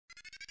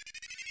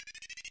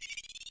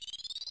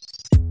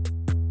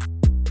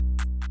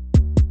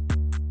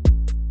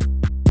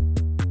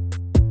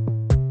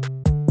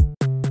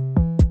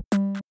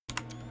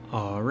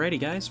Alrighty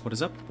guys, what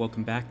is up?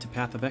 Welcome back to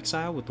Path of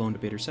Exile with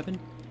LD7,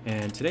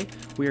 and today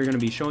we are going to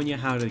be showing you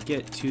how to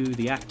get to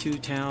the Act 2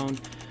 town,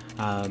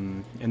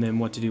 and then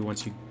what to do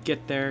once you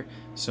get there.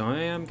 So I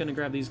am going to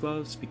grab these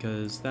gloves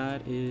because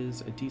that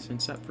is a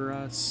decent set for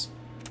us,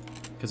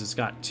 because it's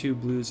got 2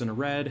 blues and a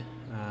red,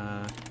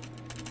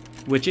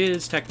 which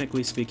is,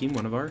 technically speaking,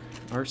 one of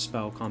our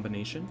spell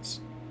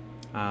combinations.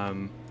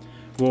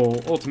 We'll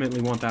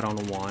ultimately want that on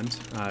a wand,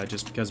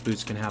 just because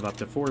boots can have up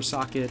to 4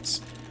 sockets,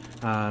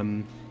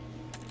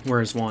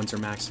 whereas wands are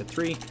maxed at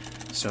 3,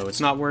 so it's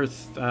not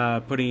worth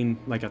putting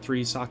like a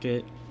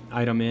 3-socket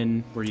item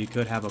in where you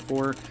could have a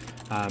 4,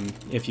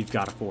 if you've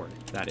got a 4,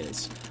 that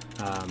is.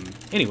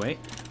 Anyway,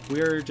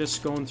 we're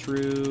just going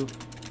through,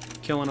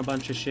 killing a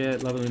bunch of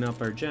shit, leveling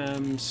up our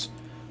gems.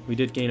 We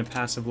did gain a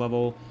passive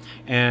level,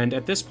 and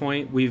at this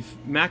point we've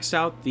maxed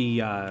out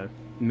the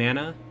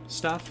mana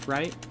stuff,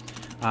 right?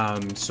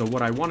 So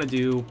what I want to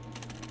do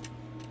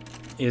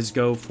is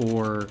go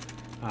for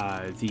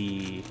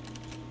the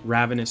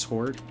Ravenous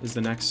Horde is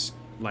the next,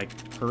 like,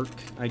 perk,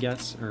 I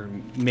guess, or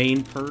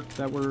main perk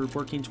that we're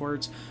working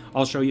towards.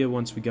 I'll show you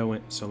once we go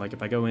in. So, like,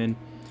 if I go in,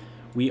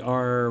 we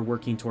are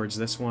working towards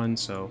this one,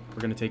 so we're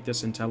going to take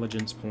this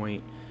intelligence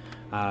point.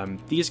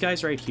 These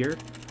guys right here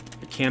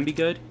can be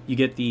good. You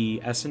get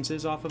the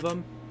essences off of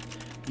them.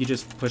 You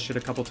just push it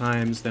a couple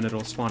times, then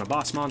it'll spawn a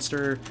boss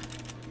monster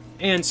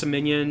and some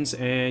minions,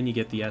 and you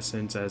get the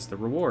essence as the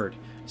reward.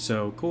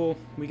 So, cool,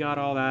 we got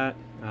all that.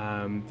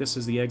 This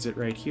is the exit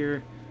right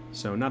here.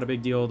 So not a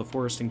big deal. The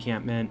forest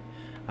encampment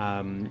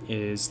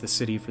is the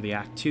city for the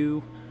Act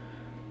 2.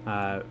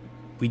 I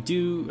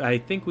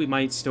think we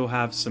might still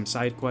have some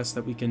side quests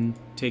that we can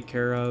take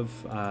care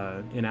of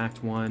in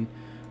Act 1.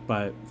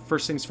 But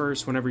first things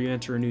first, whenever you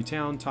enter a new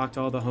town, talk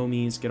to all the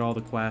homies, get all the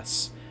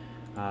quests,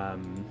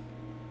 and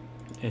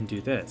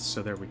do this.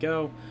 So there we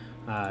go.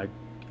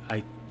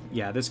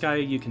 Yeah, this guy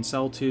you can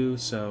sell to,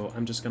 so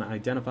I'm just going to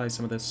identify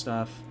some of this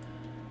stuff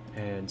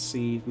and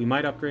see. We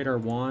might upgrade our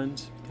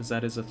wand, because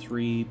that is a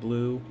 3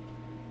 blue.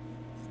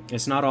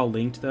 It's not all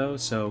linked though,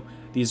 so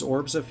these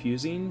orbs of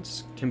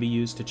fusings can be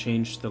used to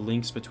change the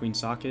links between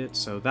sockets,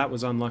 so that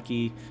was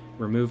unlucky.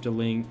 Removed a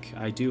link.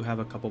 I do have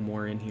a couple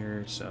more in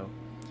here, so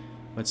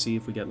let's see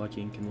if we get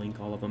lucky and can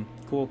link all of them.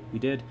 Cool, we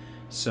did.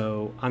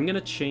 So I'm going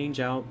to change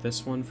out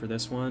this one for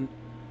this one,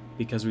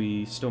 because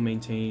we still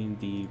maintain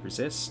the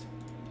resist,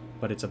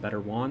 but it's a better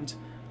wand.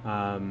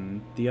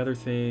 The other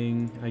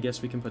thing, I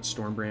guess we can put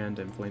Stormbrand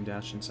and Flame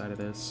Dash inside of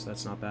this.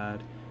 That's not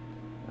bad.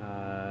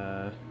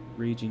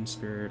 Raging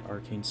Spirit,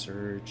 Arcane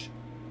Surge.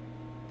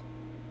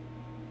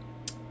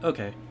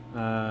 Okay,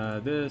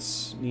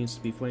 this needs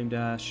to be Flame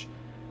Dash,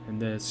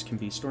 and this can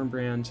be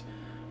Stormbrand.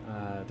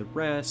 The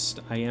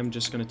rest, I am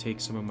just going to take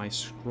some of my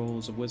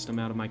Scrolls of Wisdom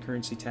out of my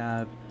currency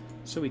tab,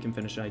 so we can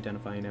finish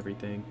identifying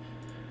everything.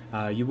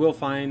 You will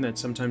find that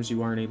sometimes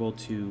you aren't able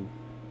to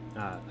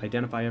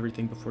identify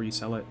everything before you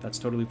sell it. That's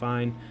totally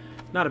fine.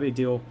 Not a big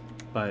deal,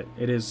 but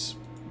it is,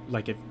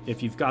 like,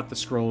 if you've got the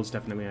scrolls,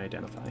 definitely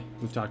identify.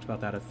 We've talked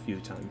about that a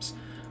few times.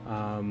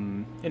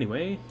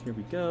 Anyway, here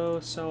we go.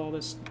 Sell all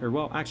this, or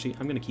well, actually,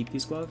 I'm going to keep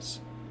these gloves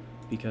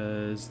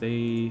because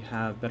they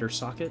have better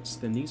sockets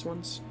than these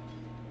ones.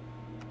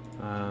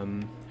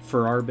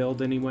 For our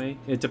build anyway.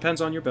 It depends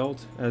on your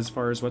build as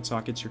far as what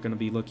sockets you're going to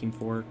be looking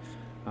for.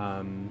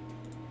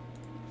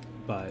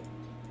 But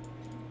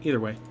either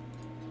way,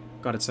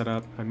 got it set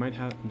up. I might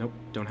have... Nope,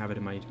 don't have it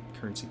in my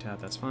currency tab.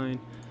 That's fine.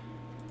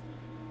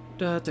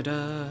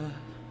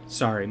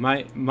 Sorry,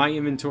 my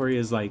inventory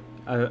is like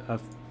a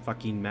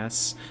fucking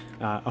mess,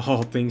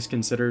 all things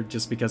considered,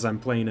 just because I'm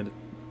playing it.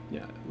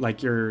 Yeah,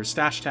 like, your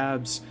stash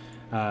tabs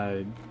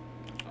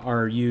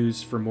are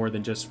used for more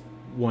than just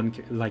one.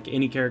 Like,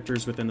 any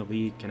characters within the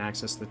league can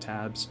access the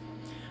tabs.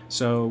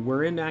 So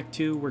we're in Act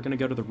 2. We're going to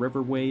go to the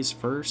riverways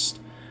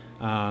first.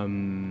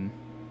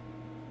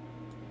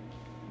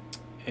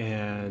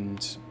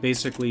 And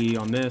basically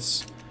on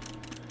this,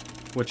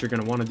 what you're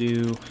going to want to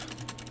do,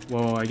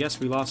 well, I guess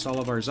we lost all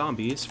of our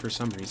zombies for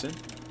some reason,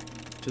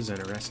 which is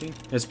interesting.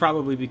 It's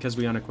probably because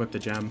we unequipped the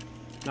gem.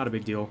 Not a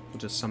big deal. We'll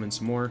just summon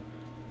some more.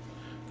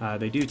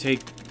 They do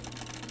take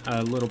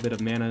a little bit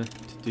of mana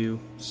to do,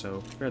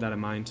 so bear that in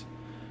mind.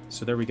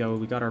 So there we go.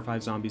 We got our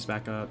 5 zombies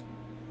back up.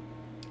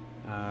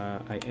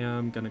 I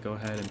am going to go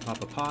ahead and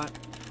pop a pot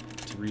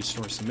to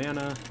restore some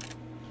mana.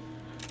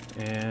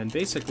 And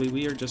basically,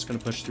 we are just going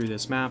to push through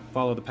this map,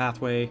 follow the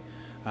pathway.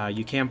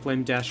 You can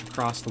Flame Dash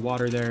across the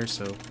water there,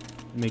 so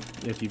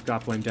if you've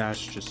got Flame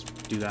Dash,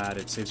 just do that.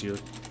 It saves you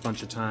a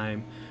bunch of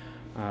time.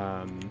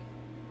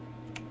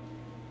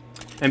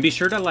 And be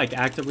sure to, like,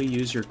 actively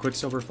use your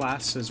Quicksilver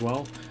Flasks as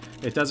well.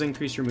 It does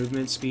increase your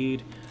movement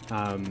speed,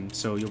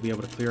 so you'll be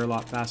able to clear a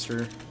lot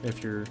faster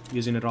if you're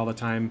using it all the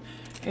time.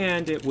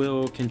 And it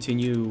will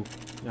continue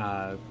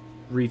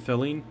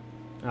refilling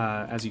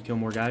as you kill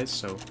more guys,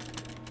 so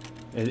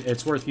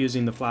it's worth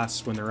using the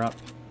flasks when they're up.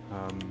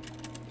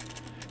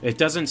 It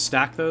doesn't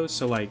stack those,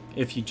 so, like,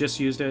 if you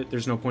just used it,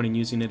 there's no point in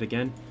using it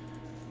again.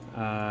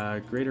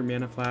 Greater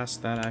Mana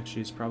Flask, that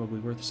actually is probably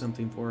worth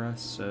something for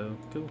us, so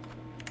cool.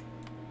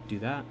 Do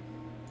that.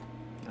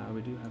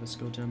 We do have a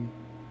skill gem.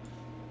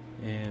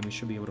 And we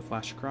should be able to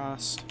flash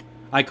across.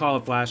 I call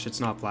it flash, it's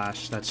not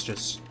flash. That's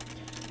just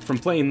from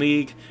playing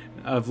League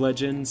of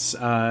Legends.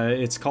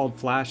 It's called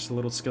flash, the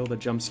little skill that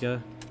jumps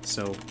you.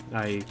 So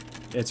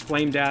it's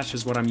flame dash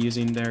is what I'm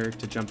using there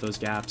to jump those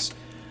gaps.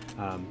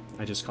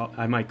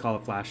 I might call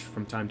it flash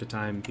from time to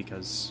time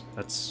because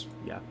that's,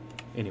 yeah.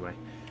 Anyway,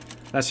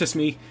 that's just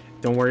me.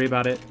 Don't worry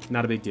about it.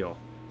 Not a big deal.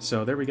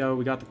 So there we go.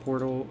 We got the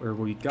portal, or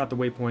we got the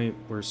waypoint.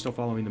 We're still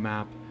following the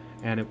map,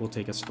 and it will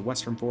take us to the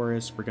Western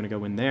Forest. We're going to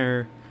go in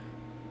there.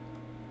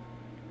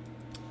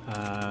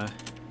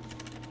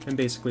 And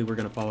basically we're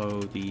going to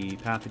follow the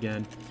path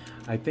again.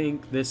 I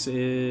think this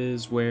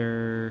is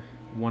where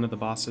one of the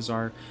bosses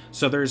are.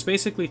 So there's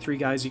basically 3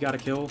 guys you got to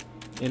kill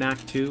in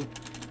Act 2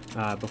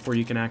 before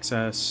you can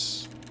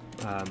access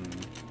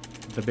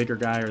the bigger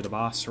guy or the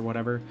boss or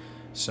whatever.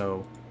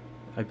 So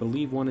I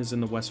believe one is in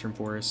the Western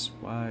Forest.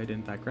 Why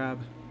didn't that grab?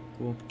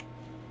 Cool.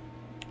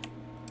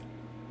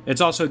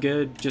 It's also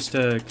good just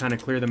to kind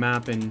of clear the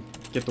map and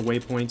get the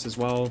waypoints as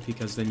well,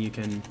 because then you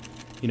can,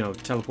 you know,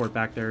 teleport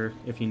back there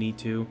if you need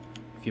to,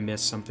 if you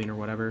miss something or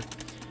whatever.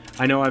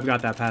 I know I've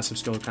got that passive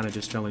skill kind of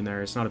just chilling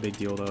there. It's not a big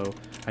deal though.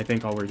 I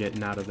think all we're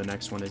getting out of the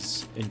next one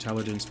is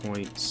intelligence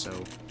points, so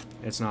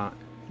it's not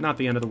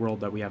the end of the world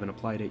that we haven't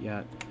applied it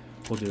yet.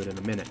 We'll do it in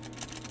a minute.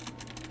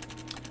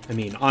 I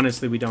mean,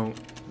 honestly,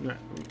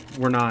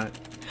 we're not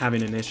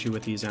having an issue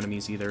with these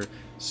enemies either,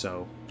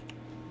 so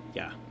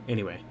yeah.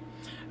 Anyway,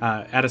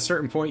 at a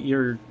certain point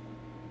you're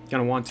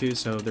gonna want to,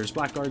 so there's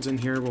blackguards in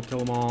here. We'll kill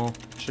them all.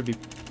 Should be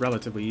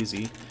relatively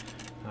easy,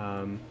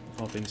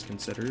 all things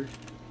considered.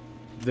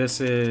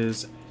 This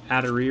is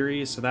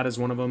Adariri, so that is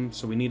one of them.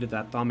 So we needed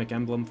that Thaumic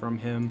emblem from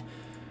him.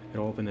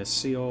 It'll open this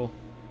seal,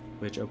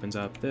 which opens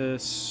up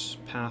this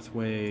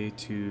pathway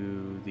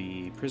to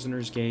the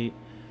prisoner's gate.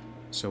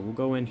 So we'll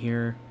go in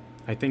here.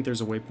 I think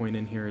there's a waypoint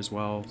in here as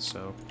well,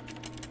 so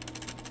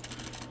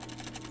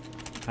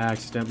I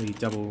accidentally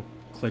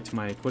double-clicked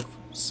my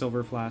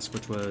Quicksilver Flask,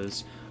 which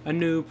was a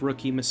noob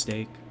rookie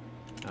mistake.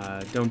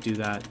 Don't do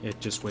that. It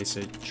just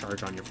wasted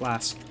charge on your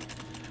flask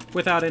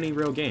without any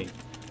real gain.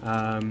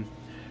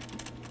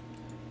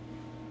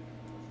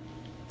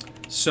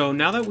 So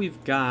now that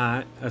we've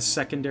got a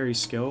secondary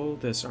skill,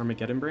 this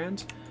Armageddon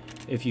brand,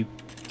 if you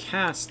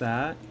cast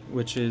that,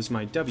 which is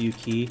my W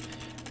key,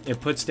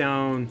 it puts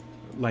down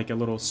like a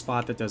little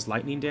spot that does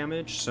lightning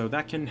damage, so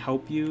that can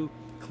help you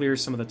clear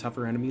some of the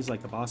tougher enemies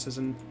like the bosses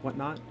and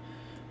whatnot.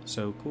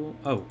 So cool.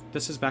 Oh,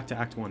 this is back to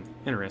Act 1.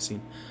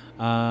 Interesting.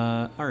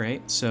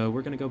 Alright, so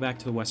we're going to go back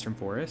to the Western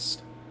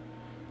Forest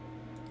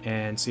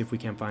and see if we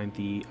can find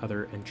the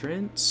other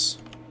entrance.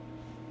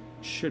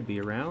 Should be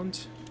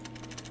around.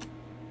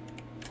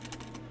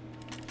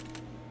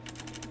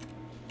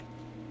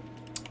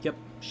 Yep,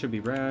 should be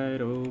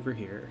right over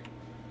here.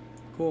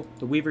 Cool,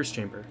 the Weaver's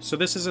Chamber. So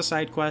this is a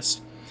side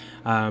quest.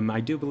 I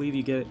do believe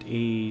you get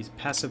a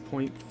passive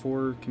point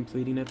for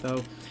completing it,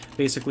 though.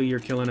 Basically, you're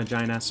killing a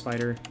giant-ass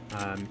spider.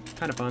 Kind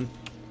of fun.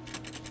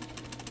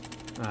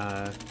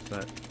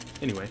 But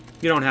anyway,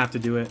 you don't have to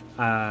do it.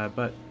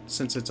 But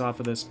since it's off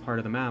of this part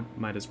of the map,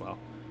 might as well,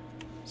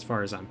 as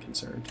far as I'm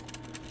concerned.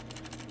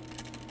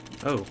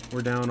 Oh,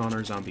 we're down on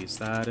our zombies.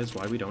 That is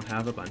why we don't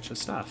have a bunch of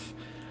stuff.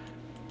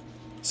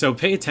 So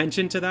pay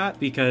attention to that,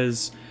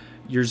 because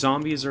your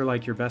zombies are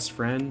like your best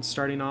friend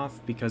starting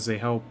off, because they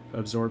help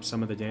absorb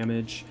some of the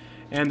damage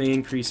and they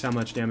increase how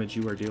much damage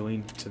you are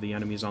dealing to the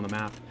enemies on the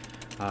map.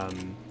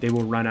 They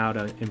will run out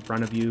in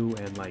front of you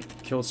and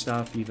like kill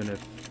stuff even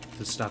if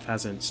the stuff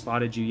hasn't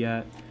spotted you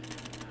yet.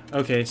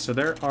 Okay, so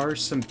there are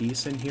some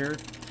beasts in here.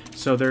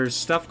 So there's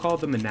stuff called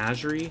the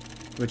Menagerie,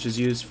 which is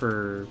used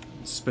for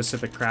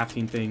specific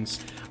crafting things.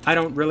 I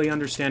don't really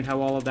understand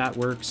how all of that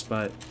works,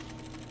 but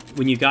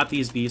when you got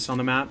these beasts on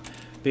the map,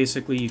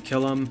 basically you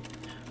kill them.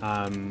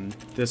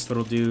 This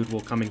little dude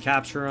will come and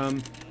capture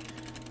him,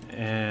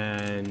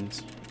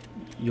 and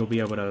you'll be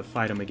able to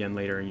fight him again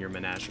later in your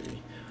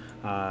menagerie,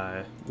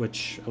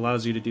 which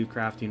allows you to do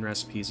crafting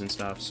recipes and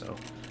stuff. So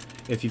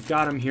if you've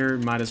got them here,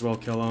 might as well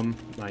kill them.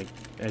 Like,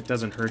 it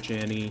doesn't hurt you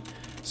any.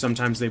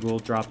 Sometimes they will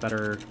drop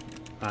better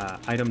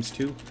items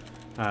too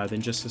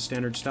than just the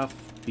standard stuff,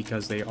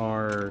 because they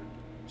are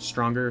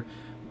stronger.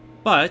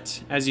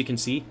 But as you can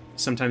see,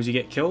 sometimes you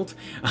get killed,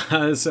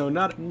 so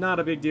not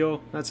a big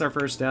deal. That's our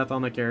first death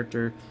on the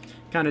character.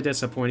 Kind of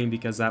disappointing,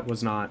 because that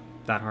was not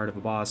that hard of a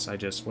boss. I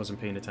just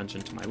wasn't paying attention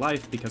to my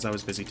life because I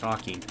was busy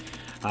talking.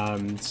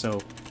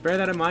 So bear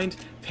that in mind.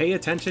 Pay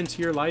attention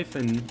to your life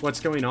and what's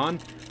going on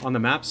the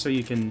map so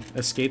you can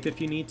escape if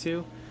you need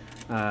to.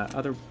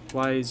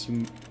 Otherwise,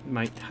 you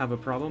might have a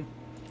problem.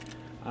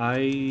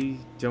 I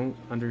don't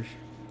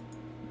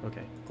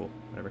Okay, cool,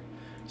 whatever.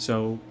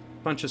 So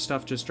bunch of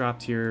stuff just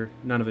dropped here.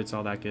 None of it's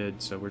all that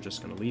good, so we're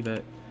just going to leave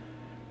it.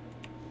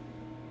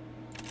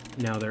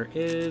 Now there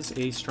is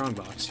a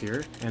strongbox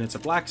here, and it's a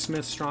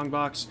blacksmith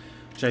strongbox,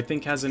 which I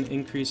think has an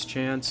increased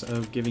chance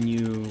of giving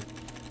you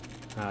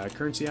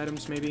currency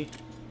items, maybe.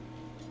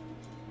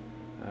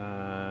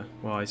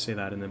 Well, I say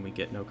that and then we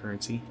get no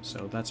currency,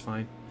 so that's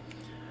fine.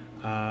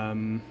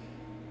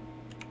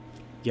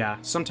 yeah,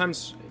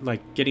 sometimes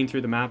like getting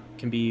through the map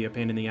can be a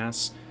pain in the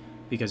ass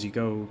because you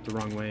go the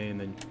wrong way and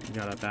then you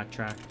gotta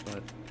backtrack,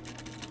 but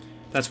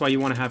that's why you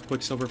want to have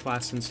quicksilver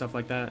flasks and stuff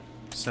like that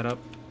set up,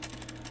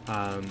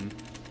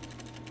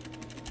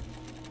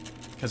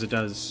 because it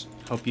does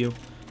help you.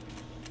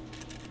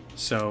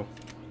 So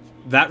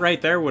that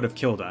right there would have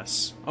killed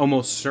us.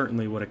 Almost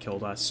certainly would have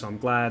killed us. So I'm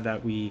glad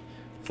that we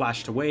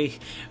flashed away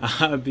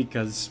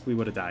because we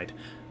would have died.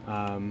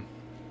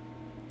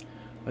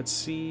 Let's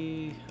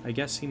see. I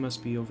guess he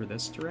must be over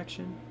this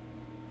direction.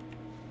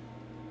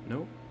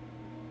 Nope.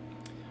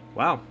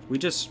 Wow, we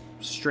just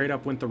straight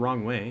up went the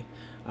wrong way,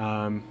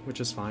 which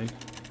is fine.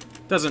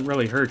 Doesn't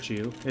really hurt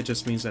you. It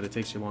just means that it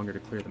takes you longer to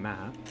clear the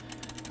map.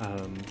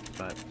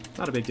 But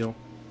not a big deal.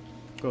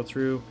 Go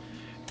through.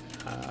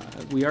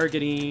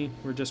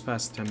 We're just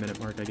past the 10-minute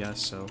mark, I guess,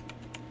 so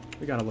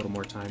we got a little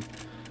more time.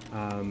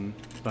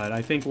 But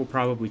I think we'll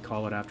probably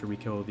call it after we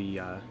kill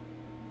the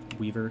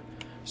Weaver.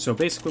 So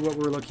basically what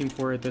we're looking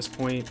for at this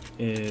point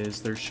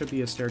is there should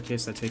be a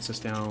staircase that takes us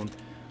down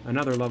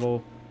another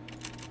level,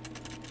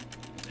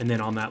 and then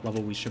on that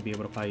level we should be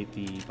able to fight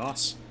the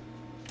boss.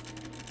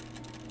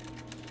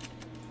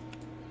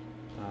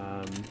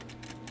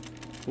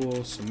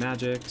 Cool, some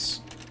magics.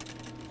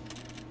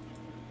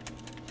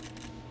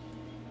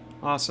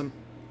 Awesome.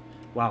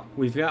 Wow,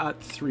 we've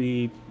got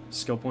 3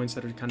 skill points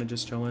that are kind of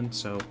just chilling,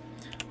 so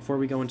before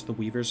we go into the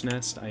Weaver's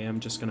Nest, I am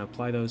just going to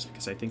apply those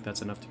because I think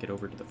that's enough to get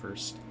over to the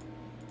first.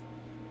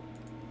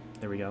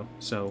 There we go.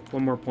 So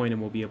 1 more point and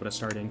we'll be able to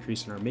start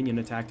increasing our minion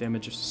attack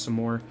damage some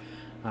more,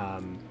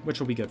 which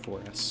will be good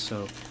for us.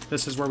 So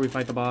this is where we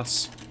fight the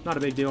boss. Not a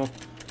big deal.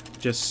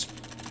 Just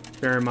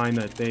bear in mind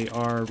that they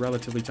are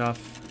relatively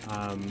tough.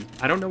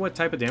 I don't know what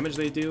type of damage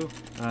they do,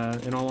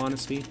 in all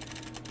honesty,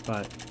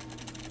 but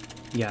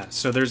yeah,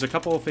 so there's a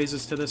couple of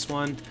phases to this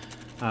one.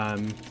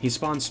 He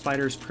spawns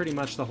spiders pretty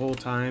much the whole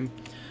time,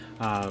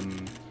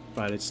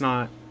 but it's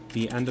not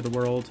the end of the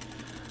world.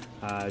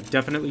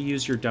 Definitely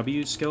use your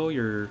W skill,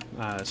 your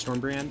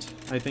Stormbrand,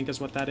 I think is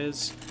what that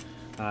is,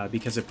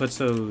 because it puts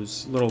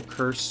those little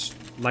cursed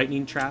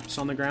lightning traps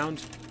on the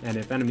ground, and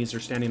if enemies are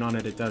standing on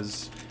it, it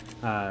does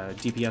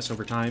DPS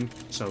over time,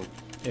 so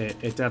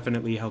it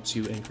definitely helps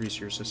you increase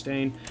your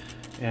sustain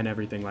and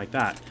everything like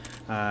that.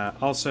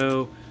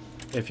 Also,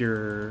 if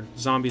your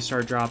zombies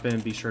start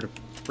dropping, be sure to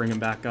bring them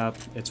back up.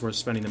 It's worth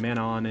spending the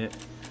mana on it.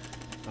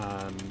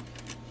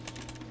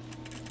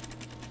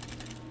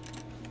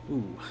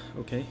 Ooh,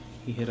 okay.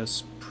 He hit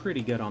us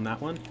pretty good on that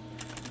one.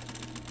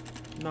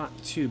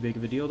 Not too big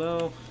of a deal,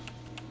 though.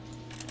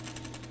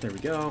 There we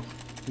go.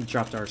 We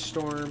dropped our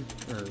storm,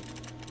 or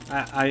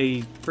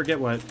I forget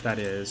what that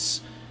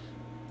is,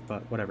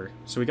 but whatever.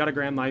 So we got a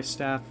Grand Life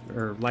Staff,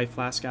 or Life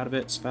Flask out of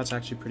it, so that's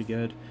actually pretty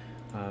good.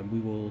 We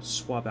will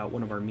swap out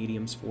one of our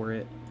mediums for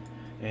it.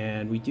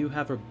 And we do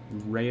have a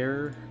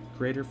rare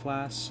Greater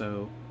Flask,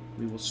 so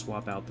we will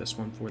swap out this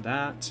one for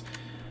that.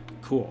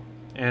 Cool.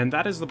 And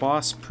that is the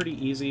boss. Pretty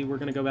easy. We're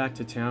going to go back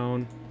to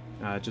town,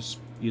 just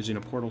using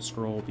a portal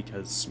scroll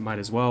because might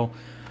as well.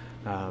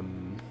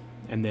 And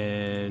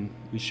then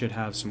we should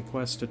have some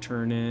quests to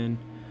turn in.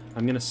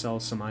 I'm going to sell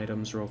some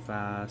items real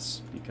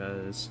fast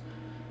because,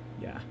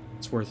 yeah,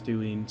 it's worth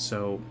doing.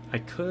 So I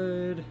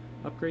could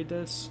upgrade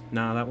this.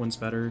 Nah, that one's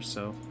better,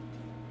 so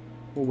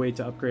we'll wait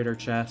to upgrade our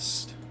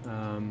chest.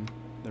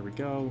 There we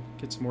go.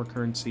 Get some more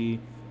currency.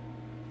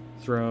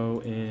 Throw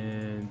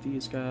in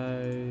these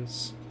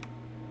guys.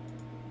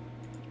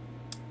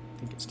 I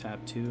think it's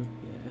tab 2.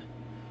 Yeah.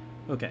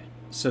 Okay,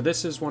 so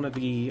this is one of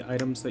the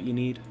items that you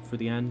need for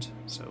the end,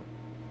 so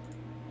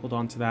hold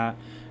on to that.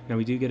 Now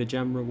we do get a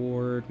gem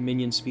reward,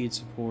 minion speed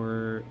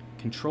support,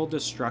 controlled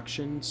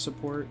destruction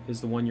support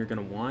is the one you're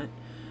going to want.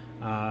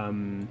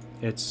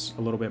 It's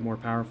a little bit more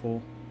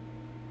powerful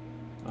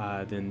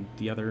than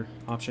the other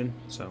option,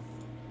 so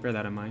bear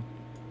that in mind.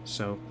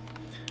 So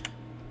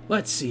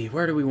let's see,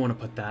 where do we want to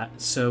put that?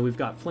 So we've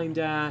got Flame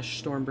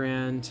Dash,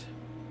 Stormbrand.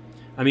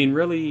 I mean,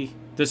 really,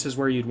 this is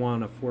where you'd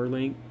want a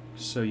 4-link,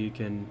 so you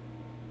can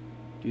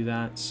do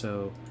that.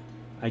 So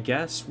I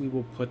guess we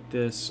will put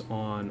this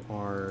on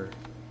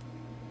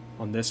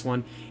this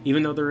one.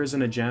 Even though there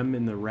isn't a gem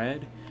in the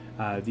red,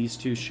 these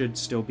two should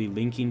still be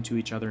linking to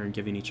each other and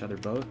giving each other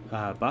both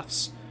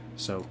buffs.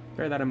 So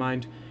bear that in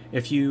mind.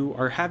 If you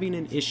are having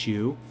an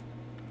issue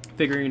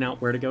figuring out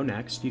where to go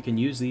next, you can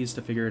use these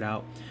to figure it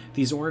out.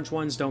 These orange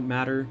ones don't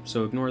matter,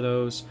 so ignore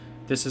those.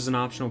 This is an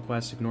optional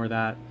quest, ignore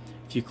that.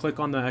 If you click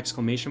on the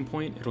exclamation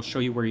point, it'll show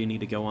you where you need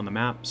to go on the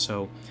map.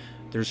 So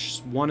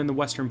there's one in the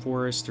Western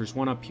Forest, there's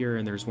one up here,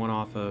 and there's one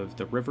off of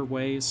the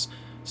Riverways.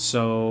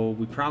 So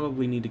we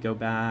probably need to go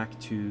back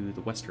to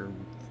the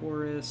Western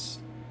Forest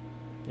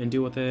and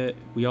deal with it.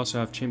 We also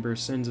have Chamber of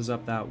Sins is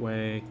up that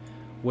way.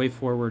 Way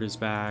Forward is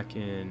back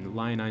in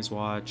Lion Eyes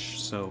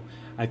Watch. So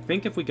I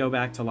think if we go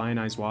back to Lion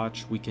Eyes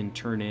Watch, we can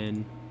turn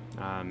in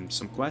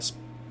some quests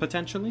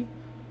potentially.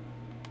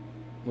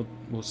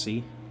 We'll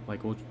see.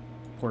 Like, we'll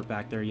port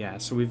back there. Yeah,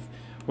 so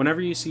whenever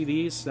you see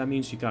these, that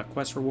means you got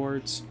quest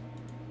rewards,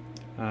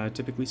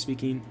 typically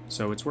speaking.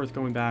 So it's worth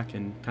going back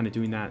and kind of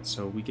doing that.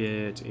 So we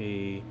get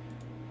a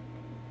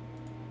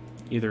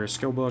either a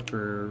skill book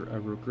or a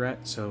regret.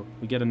 So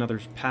we get another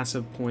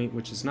passive point,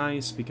 which is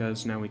nice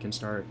because now we can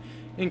start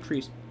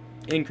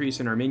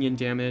increasing our minion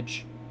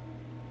damage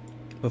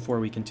before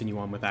we continue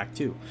on with Act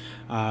 2.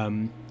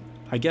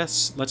 I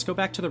guess let's go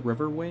back to the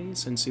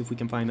riverways and see if we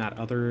can find that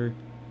other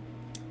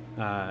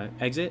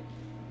exit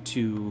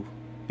to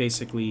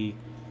basically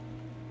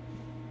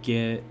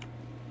get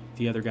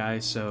the other guy.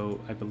 So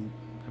I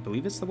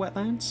believe it's the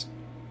wetlands.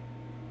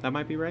 That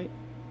might be right.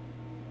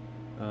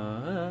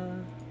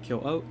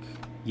 Kill Oak.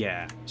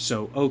 Yeah,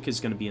 so Oak is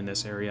going to be in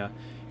this area.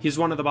 He's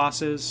one of the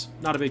bosses.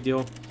 Not a big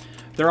deal.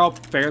 They're all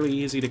fairly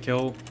easy to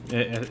kill,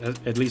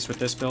 at least with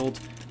this build.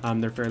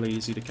 They're fairly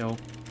easy to kill,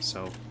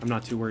 so I'm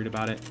not too worried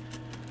about it.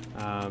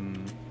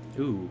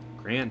 Ooh,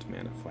 Grand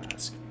Mana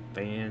Flask.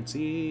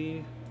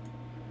 Fancy.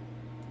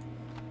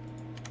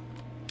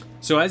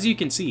 So as you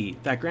can see,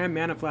 that Grand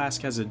Mana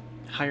Flask has a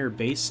higher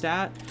base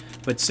stat,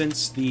 but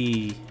since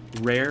the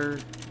rare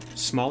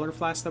smaller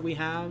flask that we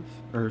have,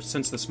 or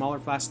since the smaller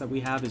flask that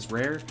we have is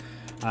rare,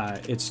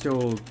 it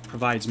still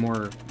provides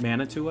more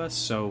mana to us.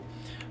 So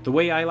the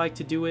way I like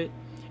to do it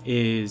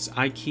is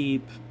I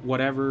keep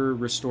whatever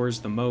restores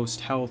the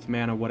most health,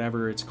 mana,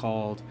 whatever it's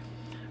called,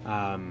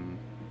 or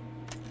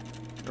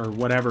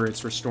whatever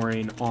it's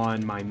restoring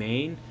on my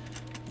main,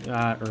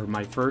 or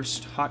my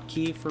first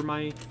hotkey for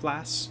my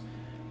flasks,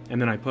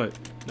 and then I put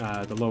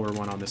the lower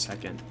one on the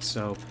second.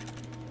 So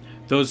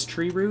those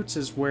tree roots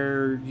is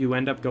where you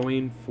end up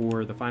going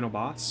for the final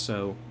boss.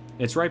 So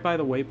it's right by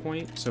the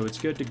waypoint, so it's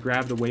good to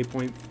grab the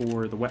waypoint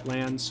for the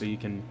wetlands so you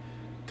can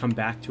come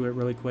back to it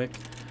really quick.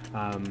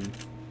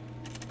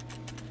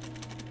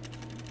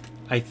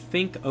 I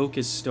think Oak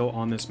is still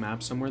on this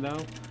map somewhere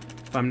though,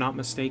 if I'm not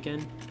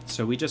mistaken.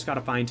 So we just got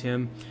to find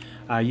him.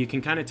 You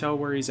can kind of tell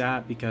where he's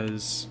at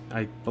because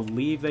I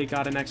believe they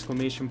got an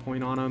exclamation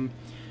point on him,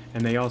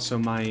 and they also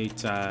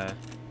might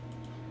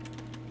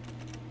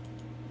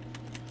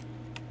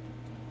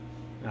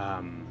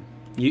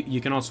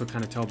you can also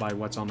kind of tell by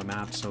what's on the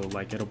map. So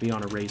like it'll be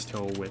on a raised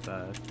hill with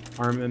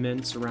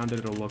armaments around it.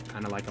 It'll look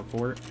kind of like a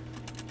fort.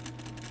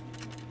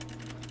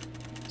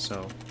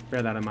 So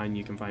bear that in mind.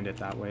 You can find it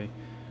that way.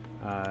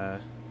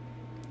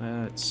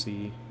 Let's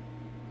see.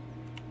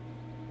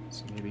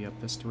 So maybe up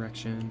this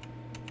direction.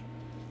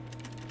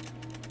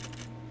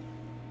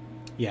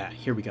 Yeah,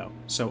 here we go.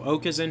 So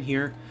Oak is in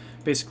here.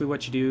 Basically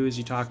what you do is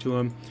you talk to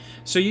him.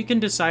 So you can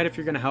decide if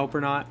you're going to help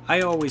or not.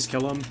 I always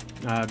kill him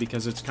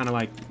because it's kind of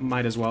like,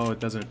 might as well. It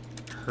doesn't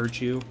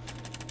hurt you,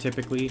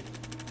 typically.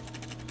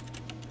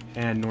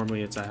 And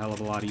normally it's a hell of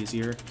a lot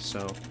easier.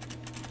 So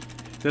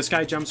this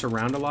guy jumps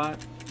around a lot.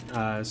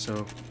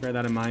 So bear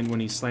that in mind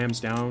when he slams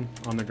down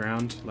on the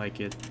ground.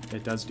 Like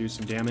it does do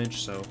some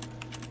damage, so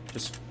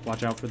just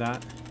watch out for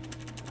that.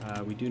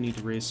 We do need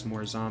to raise some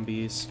more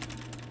zombies.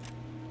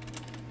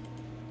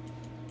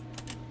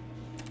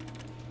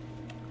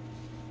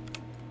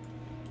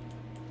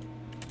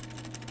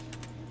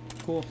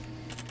 Cool.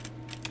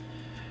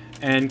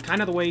 And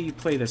kind of the way you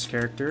play this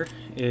character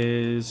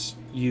is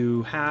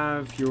you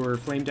have your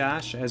Flame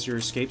Dash as your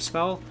escape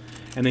spell,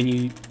 and then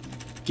you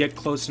get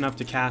close enough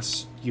to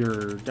cast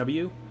your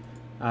W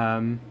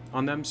on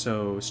them,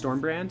 so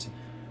Stormbrand,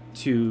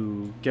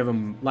 to give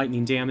them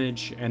lightning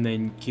damage, and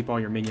then keep all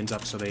your minions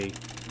up so they,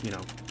 you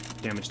know,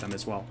 damage them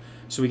as well.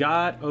 So we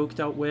got Oak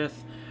dealt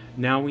with.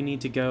 Now we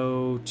need to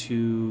go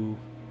to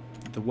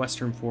the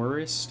Western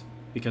Forest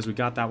because we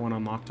got that one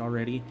unlocked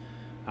already.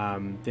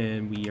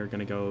 Then we are going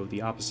to go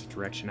the opposite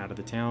direction out of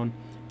the town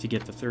to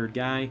get the third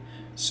guy.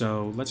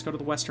 So let's go to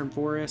the Western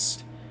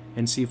Forest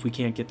and see if we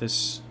can't get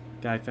this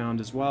guy found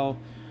as well.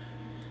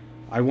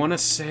 I want to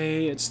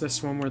say it's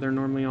this one where they're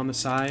normally on the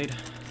side.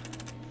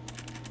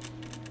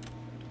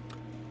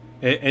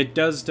 It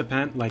does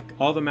depend, like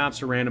all the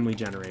maps are randomly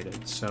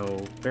generated,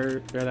 so bear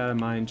that in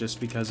mind. Just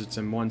because it's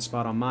in one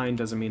spot on mine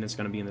doesn't mean it's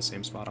going to be in the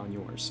same spot on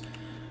yours.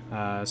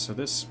 So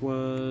this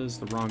was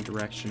the wrong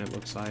direction, it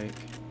looks like.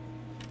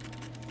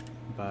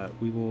 But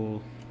we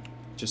will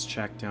just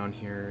check down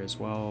here as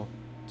well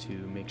to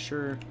make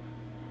sure.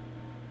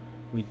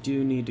 We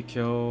do need to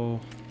kill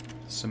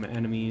some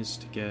enemies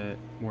to get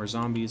more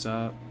zombies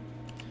up.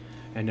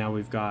 And now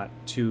we've got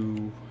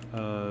 2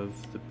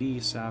 of the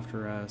beasts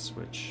after us,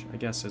 which I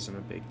guess isn't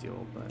a big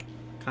deal, but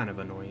kind of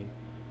annoying.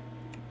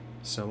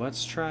 So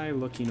let's try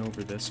looking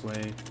over this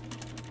way.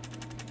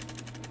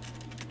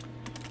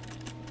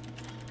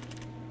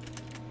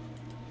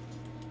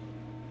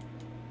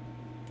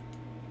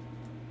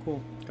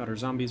 Cool, got our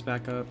zombies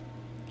back up.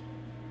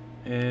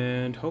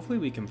 And hopefully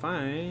we can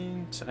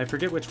find, I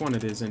forget which one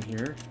it is in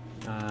here.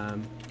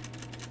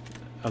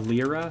 A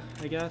Lyra,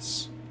 I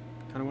guess,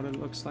 kind of what it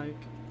looks like.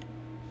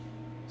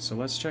 So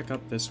let's check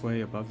up this way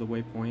above the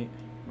waypoint.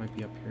 Might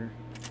be up here.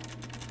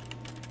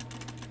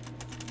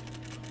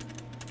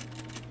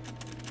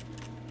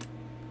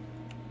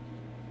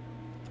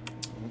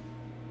 Oh.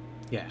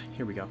 Yeah,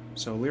 here we go.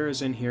 So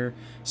Lyra's in here.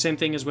 Same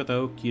thing as with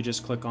Oak. You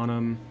just click on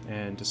them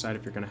and decide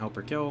if you're going to help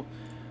or kill.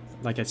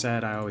 Like I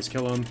said, I always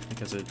kill them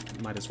because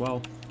it might as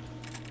well.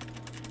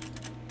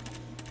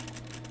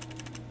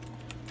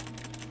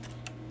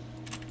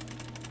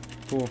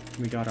 Cool.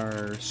 We got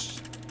our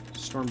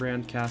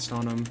Stormbrand cast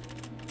on them.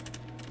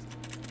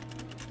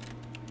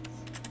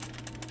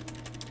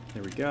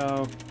 There we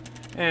go.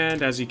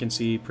 And as you can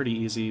see, pretty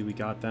easy. We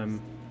got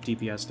them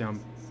DPS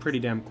down pretty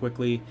damn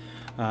quickly.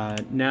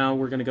 Now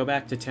we're going to go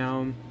back to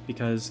town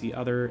because the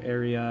other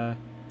area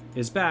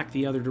is back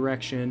the other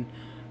direction.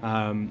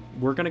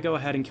 We're going to go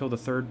ahead and kill the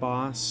third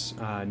boss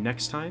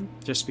next time,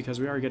 just because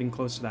we are getting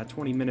close to that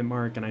 20-minute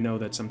mark, and I know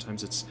that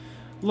sometimes it's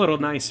a little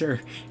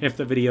nicer if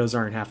the videos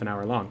aren't half an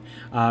hour long.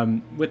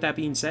 With that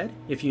being said,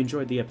 if you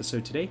enjoyed the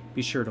episode today,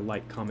 be sure to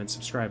like, comment,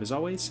 subscribe as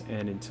always,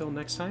 and until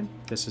next time,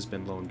 this has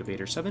been Lone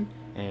Debater 7,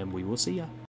 and we will see ya.